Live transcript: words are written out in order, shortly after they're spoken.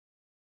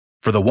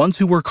For the ones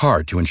who work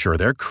hard to ensure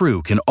their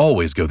crew can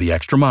always go the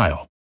extra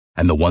mile,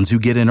 and the ones who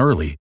get in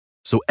early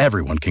so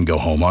everyone can go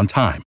home on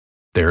time,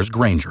 there's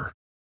Grainger,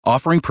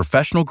 offering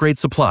professional-grade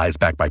supplies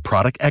backed by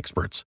product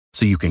experts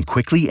so you can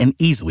quickly and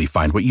easily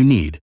find what you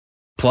need.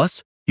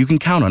 Plus, you can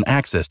count on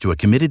access to a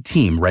committed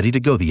team ready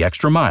to go the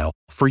extra mile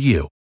for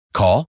you.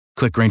 Call,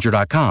 click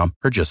Grainger.com,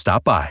 or just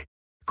stop by.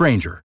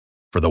 Grainger,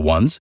 for the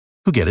ones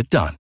who get it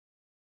done.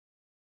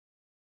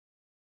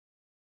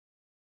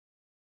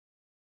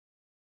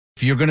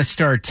 If you're going to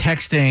start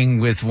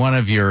texting with one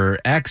of your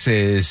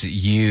exes,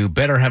 you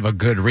better have a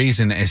good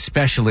reason,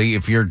 especially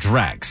if you're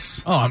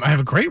Drex. Oh, I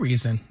have a great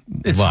reason.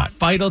 It's What?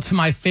 vital to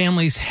my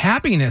family's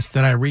happiness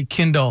that I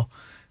rekindle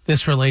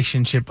this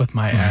relationship with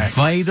my ex.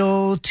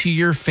 Vital to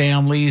your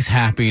family's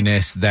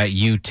happiness that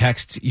you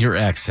text your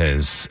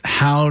exes.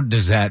 How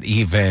does that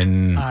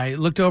even... I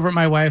looked over at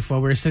my wife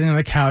while we were sitting on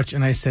the couch,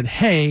 and I said,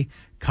 hey,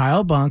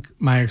 Kyle Bunk,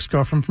 my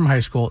ex-girlfriend from high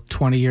school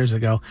 20 years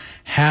ago,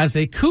 has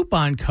a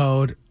coupon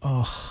code.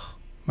 Oh,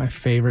 my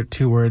favorite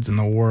 2 words in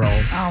the world.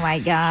 Oh, my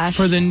gosh.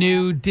 For the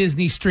new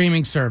Disney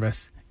streaming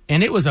service.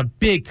 And it was a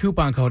big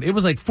coupon code. It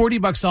was like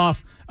 $40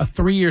 off a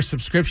 3-year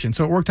subscription.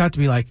 So it worked out to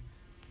be like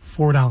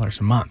 $4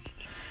 a month.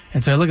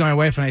 And so I looked at my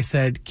wife and I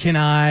said, can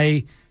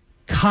I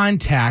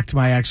contact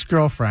my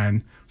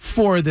ex-girlfriend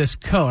for this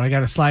code? I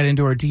got to slide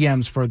into her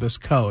DMs for this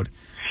code.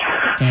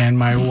 And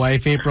my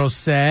wife, April,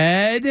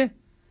 said...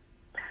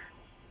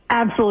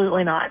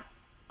 Absolutely not.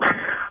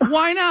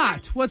 Why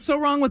not? What's so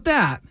wrong with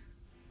that?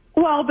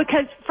 Well,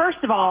 because first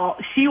of all,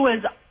 she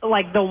was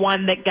like the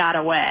one that got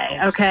away,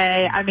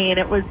 okay? I mean,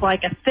 it was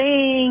like a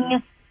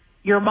thing.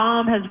 Your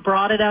mom has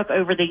brought it up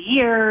over the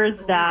years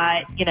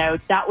that, you know,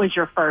 that was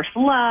your first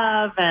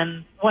love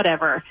and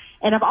whatever.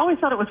 And I've always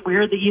thought it was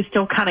weird that you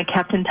still kind of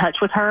kept in touch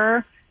with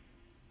her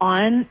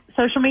on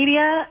social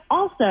media.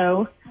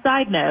 Also,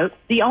 side note,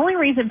 the only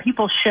reason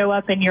people show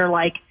up in your,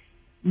 like,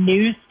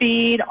 news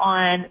feed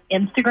on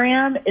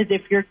Instagram is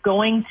if you're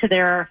going to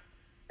their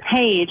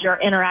page or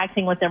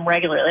interacting with them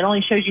regularly. It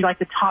only shows you like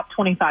the top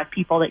 25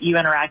 people that you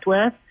interact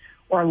with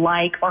or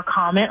like or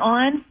comment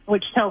on,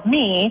 which tells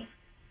me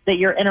that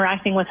you're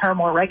interacting with her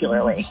more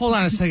regularly. Hold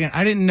on a second.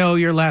 I didn't know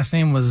your last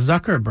name was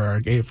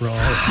Zuckerberg, April.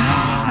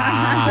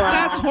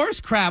 That's horse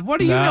crap. What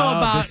do you know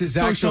about this is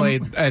social...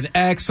 actually an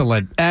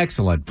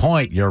excellent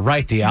point. You're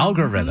right. The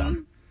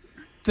algorithm.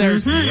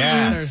 There's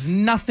Yes.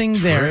 nothing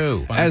there.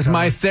 True. As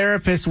my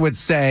therapist would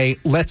say,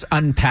 let's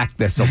unpack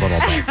this a little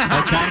bit,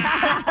 okay?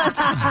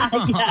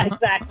 Yeah,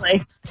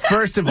 exactly.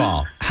 First of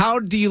all, how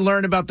do you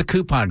learn about the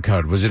coupon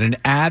code? Was it an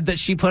ad that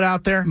she put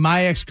out there?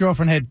 My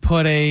ex-girlfriend had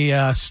put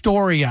a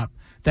story up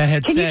that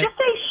had Can said... you just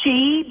say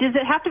she? Does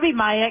it have to be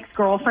my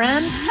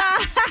ex-girlfriend?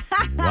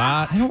 What?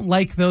 I don't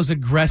like those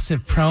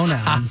aggressive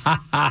pronouns.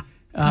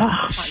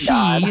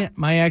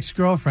 My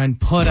ex-girlfriend,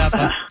 put up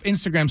an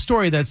Instagram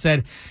story that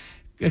said...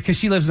 Because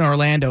she lives in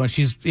Orlando and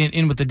she's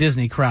in with the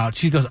Disney crowd.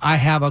 She goes, I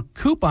have a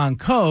coupon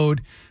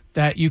code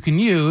that you can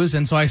use.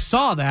 And so I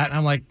saw that. And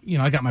I'm like, you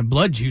know, I got my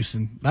blood juice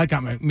and that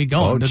got me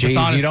going. Oh, The geez,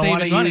 thought of you don't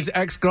want to saving use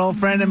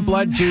ex-girlfriend and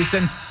blood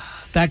juicing.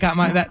 that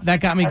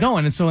got me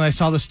going. And so when I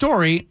saw the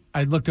story,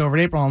 I looked over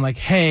at April and I'm like,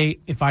 hey,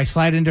 if I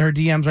slide into her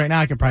DMs right now,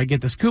 I could probably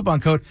get this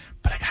coupon code,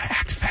 but I got to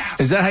act fast.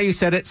 Is that how you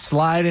said it?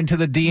 Slide into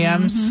the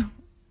DMs? Mm-hmm.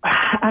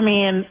 I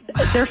mean,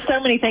 there's so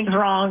many things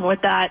wrong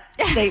with that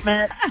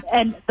statement,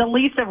 and the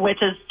least of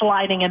which is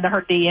sliding into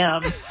her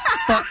DM.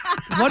 But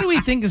what do we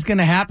think is going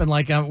to happen?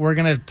 Like, we're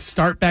going to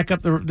start back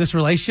up this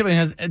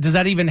relationship? And does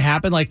that even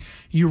happen? Like,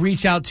 you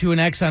reach out to an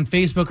ex on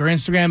Facebook or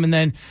Instagram, and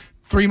then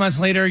 3 months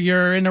later,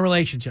 you're in a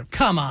relationship.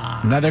 Come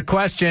on. Another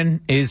question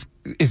is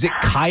it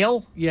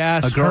Kyle?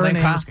 Yes. A girl her named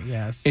name Kyle?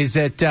 is-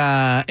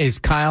 yes. Is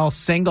Kyle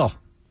single?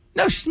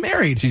 No, she's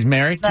married. She's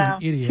married? No,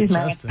 Idiot, she's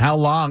married. Justin. How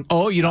long?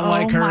 Oh, you don't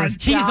like her? my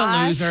He's a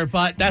gosh. loser,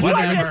 but that's You a are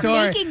different just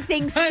story. making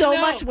things I so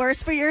know. much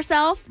worse for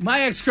yourself.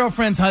 My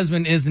ex-girlfriend's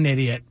husband is an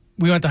idiot.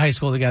 We went to high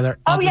school together.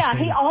 Oh, I'll just yeah, say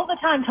he that. all the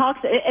time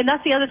talks, and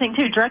that's the other thing,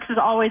 too. Drex is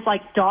always,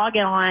 like,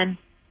 dogging on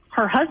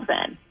her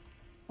husband.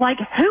 Like,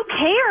 who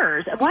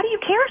cares? Why do you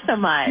care so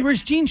much? He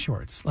wears jean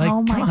shorts. Like,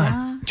 Oh, my come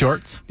on. God.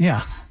 Jorts?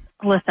 Yeah.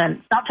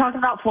 Listen, stop talking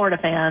about Florida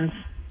fans.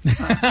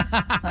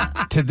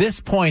 To this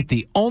point,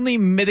 the only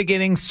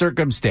mitigating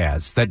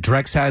circumstance that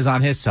Drex has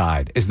on his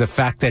side is the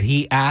fact that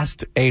he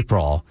asked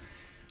April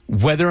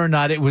whether or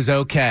not it was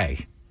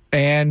okay.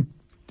 And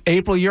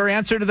April, your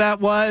answer to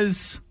that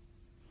was...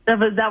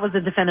 That was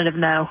a definitive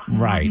no.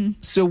 Right.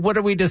 So what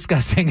are we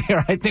discussing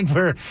here? I think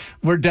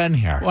we're done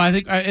here. Well, I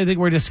think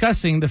we're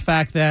discussing the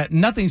fact that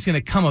nothing's going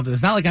to come of this.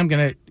 It's not like I'm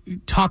going to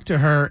talk to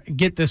her,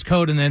 get this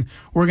code, and then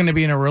we're going to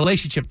be in a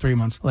relationship 3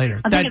 months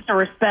later. I think it's a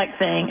respect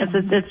thing.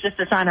 It's just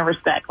a sign of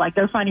respect. Like,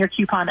 go find your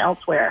coupon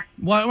elsewhere.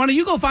 Why don't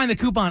you go find the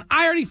coupon?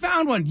 I already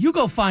found one. You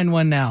go find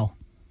one now.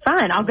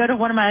 Fine, I'll go to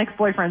one of my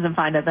ex-boyfriends and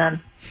find it then.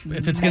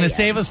 If it's going to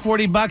save us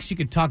 $40, you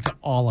could talk to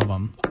all of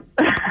them.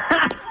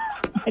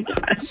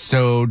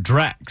 So,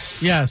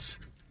 Drex. Yes.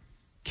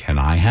 Can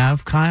I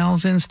have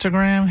Kyle's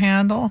Instagram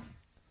handle?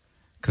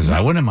 Because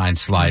I wouldn't mind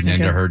sliding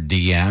into her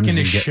DMs Can and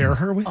you getting share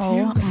her with you?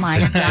 Oh,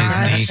 my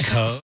God. Disney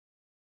code.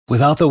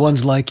 Without the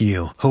ones like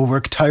you, who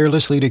work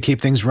tirelessly to keep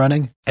things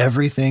running,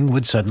 everything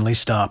would suddenly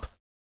stop.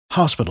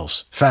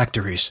 Hospitals,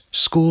 factories,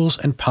 schools,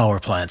 and power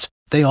plants,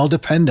 they all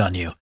depend on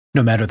you.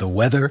 No matter the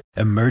weather,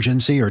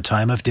 emergency, or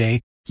time of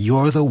day,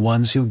 you're the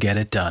ones who get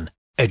it done.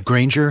 At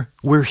Grainger,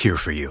 we're here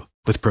for you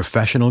with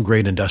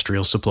professional-grade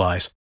industrial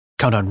supplies.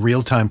 Count on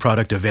real-time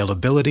product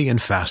availability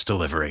and fast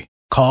delivery.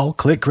 Call,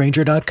 click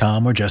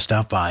Grainger.com, or just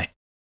stop by.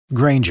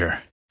 Grainger,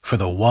 for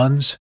the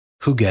ones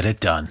who get it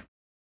done.